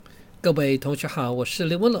各位同学好，我是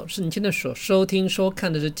林威老师。你现在所收听收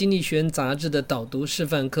看的是经济学人杂志的导读示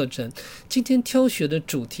范课程。今天挑选的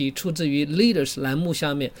主题出自于 Leaders 栏目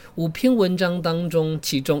下面5篇文章当中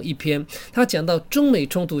其中一篇，他讲到中美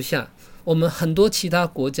冲突下我们很多其他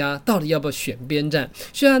国家到底要不要选边站。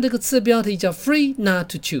虽然这个次标题叫 Free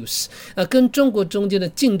Not to Choose， 跟中国中间的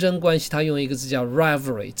竞争关系，他用一个字叫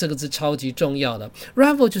Rivalry， 这个字超级重要的。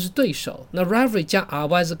Rival 就是对手，那 Rivalry 加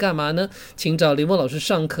ry 是干嘛呢？请找林峰老师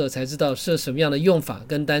上课才知道是什么样的用法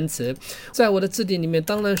跟单词。在我的字典里面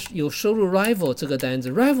当然有收录 Rival 这个单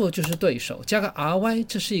字， Rival 就是对手，加个 ry，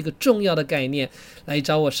 这是一个重要的概念。来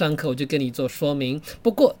找我上课我就跟你做说明。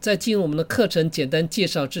不过在进入我们的课程简单介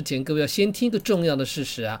绍之前，各位要先听一个重要的事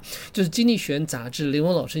实啊，就是经济学人杂志林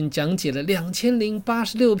峰老师已经讲解了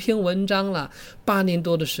2086篇文章了，8年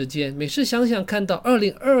多的时间。每次想想看到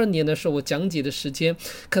2022年的时候，我讲解的时间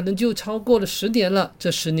可能就超过了10年了。这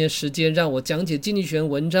10年时间让我讲解经济学人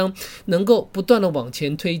文章能够不断的往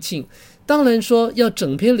前推进。当然说要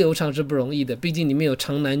整篇流畅是不容易的，毕竟里面有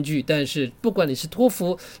长难句，但是不管你是托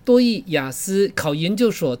福、多益、雅思、考研究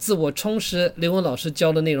所、自我充实，林文老师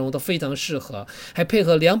教的内容都非常适合，还配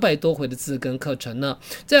合200多回的字根课程呢。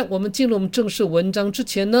在我们进入我们正式文章之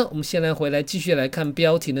前呢，我们先来回来继续来看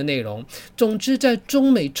标题的内容。总之在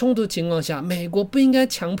中美冲突情况下，美国不应该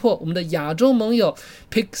强迫我们的亚洲盟友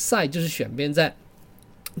pick side， 就是选边站。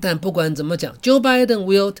但不管怎么讲 Joe Biden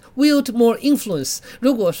wield more influence，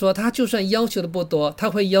 如果说他就算要求的不多，他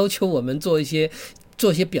会要求我们做一些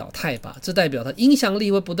表态吧，这代表他影响力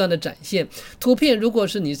会不断的展现。图片如果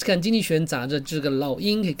是你看经济学人杂志这个老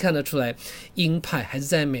鹰可以看得出来，鹰派还是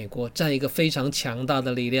在美国占一个非常强大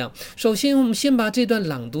的力量。首先我们先把这段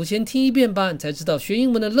朗读先听一遍吧，你才知道学英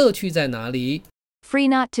文的乐趣在哪里。 Free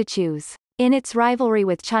not to choose. In its rivalry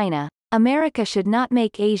with China, America should not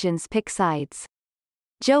make Asians pick sides.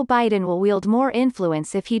 Joe Biden will wield more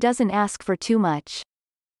influence if he doesn't ask for too much.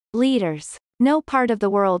 Leaders. No part of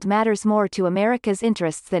the world matters more to America's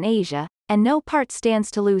interests than Asia, and no part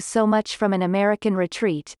stands to lose so much from an American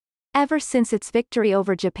retreat. Ever since its victory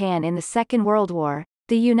over Japan in the Second World War,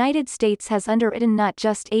 the United States has underwritten not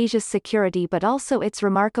just Asia's security but also its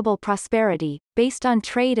remarkable prosperity, based on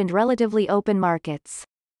trade and relatively open markets.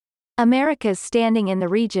 America's standing in the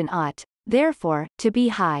region ought, therefore, to be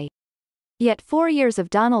high. Yet 4 years of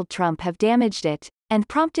Donald Trump have damaged it, and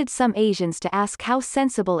prompted some Asians to ask how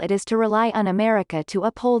sensible it is to rely on America to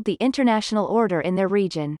uphold the international order in their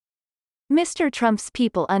region. Mr. Trump's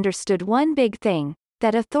people understood one big thing,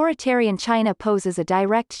 that authoritarian China poses a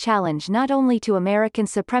direct challenge not only to American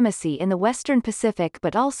supremacy in the Western Pacific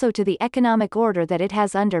but also to the economic order that it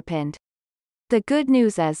has underpinned. The good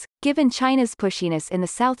news is, given China's pushiness in the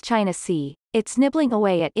South China Sea, its nibbling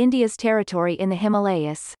away at India's territory in the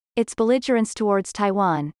Himalayas, its belligerence towards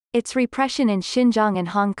Taiwan, its repression in Xinjiang and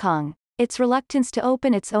Hong Kong, its reluctance to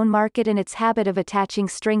open its own market and its habit of attaching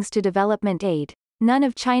strings to development aid, none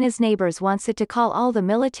of China's neighbors wants it to call all the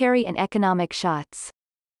military and economic shots.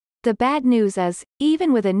 The bad news is,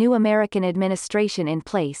 even with a new American administration in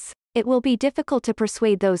place, it will be difficult to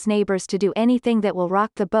persuade those neighbors to do anything that will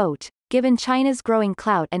rock the boat, given China's growing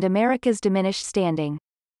clout and America's diminished standing.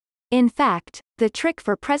 In fact, the trick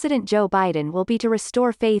for President Joe Biden will be to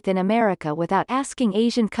restore faith in America without asking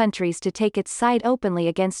Asian countries to take its side openly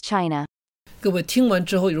against China. 各位听完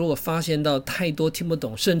之后，如果发现到太多听不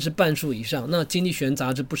懂，甚至半数以上，那经济学人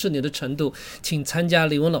杂志不是你的程度，请参加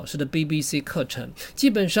林文老师的 BBC 课程。基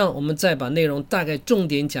本上我们再把内容大概重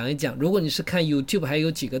点讲一讲，如果你是看 YouTube 还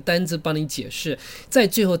有几个单字帮你解释，再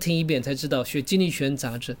最后听一遍才知道学经济学人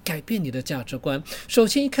杂志改变你的价值观。首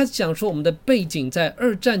先一开始讲说我们的背景在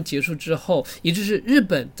2战结束之后，也就是日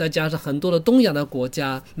本再加上很多的东亚的国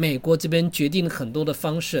家，美国这边决定了很多的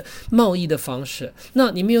方式，贸易的方式。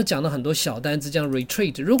那里面有讲到很多小单字，叫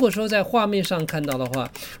retreat。 如果说在画面上看到的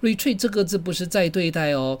话， retreat 这个字不是再对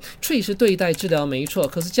待哦， treat 是对待治疗没错，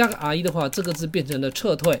可是加个 re 的话，这个字变成了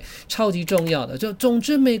撤退，超级重要的。就总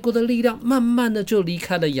之美国的力量慢慢的就离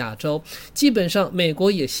开了亚洲，基本上美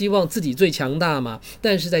国也希望自己最强大嘛，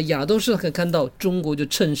但是在亚洲市可以看到中国就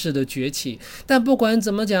趁势的崛起。但不管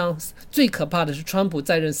怎么讲，最可怕的是川普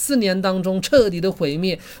在任4年当中彻底的毁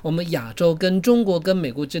灭我们亚洲跟中国跟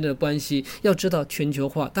美国之间的关系。要知道全球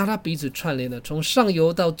化大家彼此串联的，从上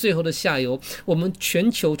游到最后的下游，我们全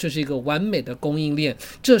球就是一个完美的供应链。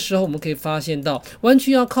这时候我们可以发现到，完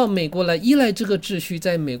全要靠美国来依赖这个秩序，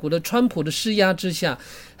在美国的川普的施压之下，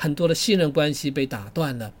很多的信任关系被打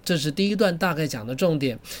断了。这是第一段大概讲的重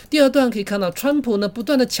点。第二段可以看到川普呢不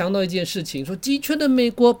断的强调一件事情，说集权的美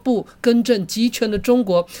国不更正集权的中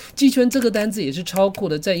国。集权这个单字也是超酷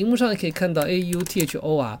的，在荧幕上可以看到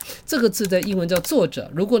AUTHOR 这个字在英文叫作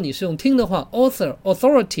者，如果你是用听的话 author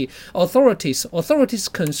authority authorities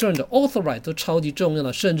concerned authorize 都超级重要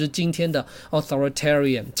的，甚至今天的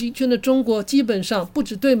authoritarian。 集权的中国基本上不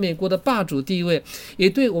只对美国的霸主地位，也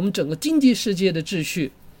对我们整个经济世界的秩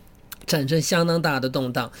序产生相当大的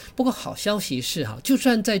动荡。不过好消息是就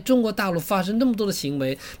算在中国大陆发生那么多的行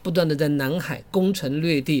为，不断的在南海攻城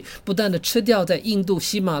略地，不断的吃掉在印度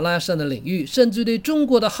喜马拉雅山的领域，甚至对中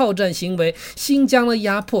国的好战行为，新疆的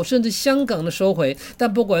压迫，甚至香港的收回，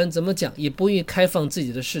但不管怎么讲也不愿意开放自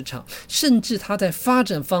己的市场，甚至他在发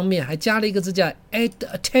展方面还加了一个字叫 add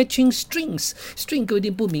attaching strings。 string 各位一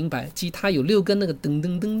定不明白，吉他有6根那个噔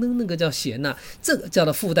噔噔噔，那个叫弦呐，这个叫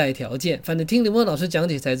做附带条件。反正听林文老师讲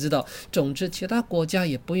解才知道，总之其他国家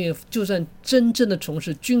也不愿意就算真正的从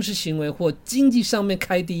事军事行为或经济上面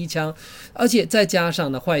开第一枪。而且再加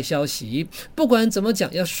上坏消息，不管怎么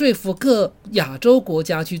讲，要说服各亚洲国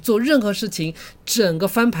家去做任何事情，整个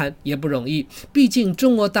翻盘也不容易。毕竟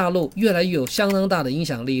中国大陆越来越有相当大的影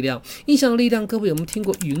响力量。各位有没有听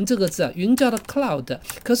过云这个字啊？云叫做 cloud，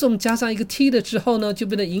 可是我们加上一个 t 的之后呢，就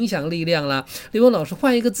变成影响力量啦。林文老师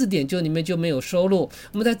换一个字典就里面就没有收录，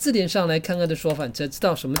我们在字典上来看看的说法，你才知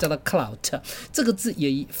道什么叫做 cloud。 这个字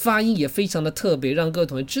也发音也非常的特别，让各位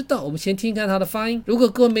同学知道。我们先听看它的发音，如果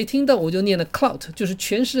各位没听到，我就念了 cloud， 就是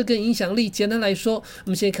权势跟影响力。简单来说，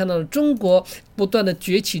我们现在看到了中国不断的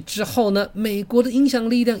崛起之后呢，美国的影响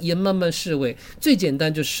力量也慢慢式微。最简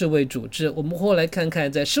单就是世卫组织，我们后来看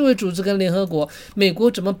看在世卫组织跟联合国，美国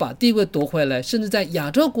怎么把地位夺回来，甚至在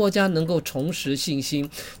亚洲国家能够重拾信心，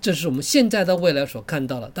这是我们现在到未来所看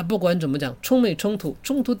到的。但不管怎么讲，中美冲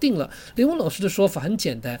突定了。林文老师的说法很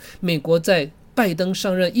简单，美国在拜登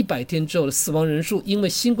上任100天之后的死亡人数因为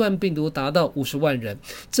新冠病毒达到50万人，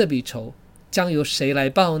这笔仇将由谁来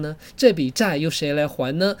报呢？这笔债由谁来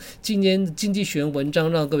还呢？今天经济学人文章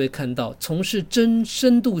让各位看到，从事真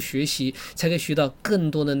深度学习才可以学到更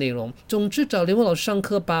多的内容。总之找林文老师上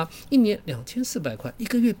课吧，一年2400块，一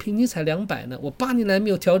个月平均才200呢。我8年来没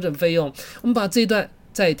有调整费用。我们把这一段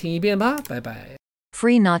再听一遍吧，拜拜。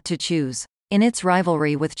 Free not to choose. In its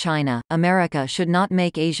rivalry with China, America should not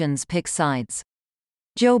make Asians pick sides.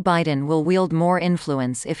 Joe Biden will wield more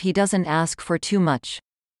influence if he doesn't ask for too much.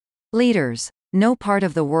 Leaders. No part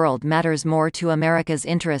of the world matters more to America's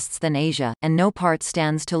interests than Asia, and no part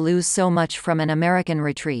stands to lose so much from an American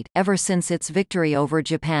retreat. Ever since its victory over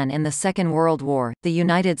Japan in the Second World War, the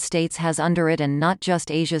United States has underwritten not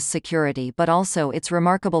just Asia's security but also its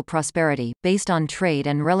remarkable prosperity, based on trade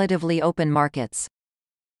and relatively open markets.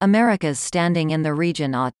 America's standing in the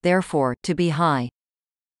region ought, therefore, to be high.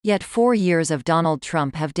 Yet 4 years of Donald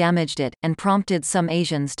Trump have damaged it, and prompted some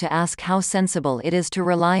Asians to ask how sensible it is to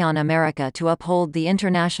rely on America to uphold the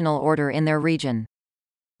international order in their region.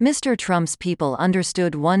 Mr. Trump's people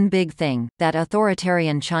understood one big thing, that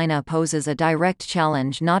authoritarian China poses a direct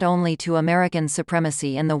challenge not only to American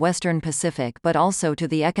supremacy in the Western Pacific but also to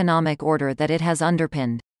the economic order that it has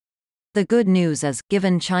underpinned. The good news is,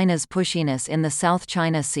 given China's pushiness in the South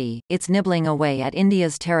China Sea, its nibbling away at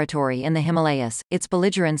India's territory in the Himalayas, its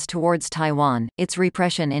belligerence towards Taiwan, its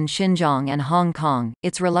repression in Xinjiang and Hong Kong,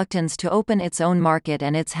 its reluctance to open its own market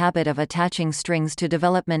and its habit of attaching strings to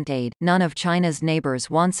development aid, none of China's neighbors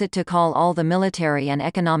wants it to call all the military and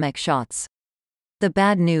economic shots. The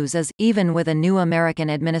bad news is, even with a new American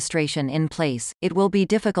administration in place, it will be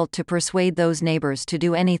difficult to persuade those neighbors to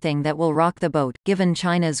do anything that will rock the boat, given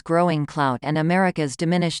China's growing clout and America's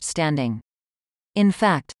diminished standing. In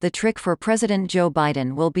fact, the trick for President Joe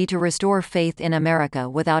Biden will be to restore faith in America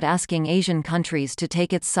without asking Asian countries to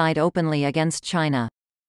take its side openly against China.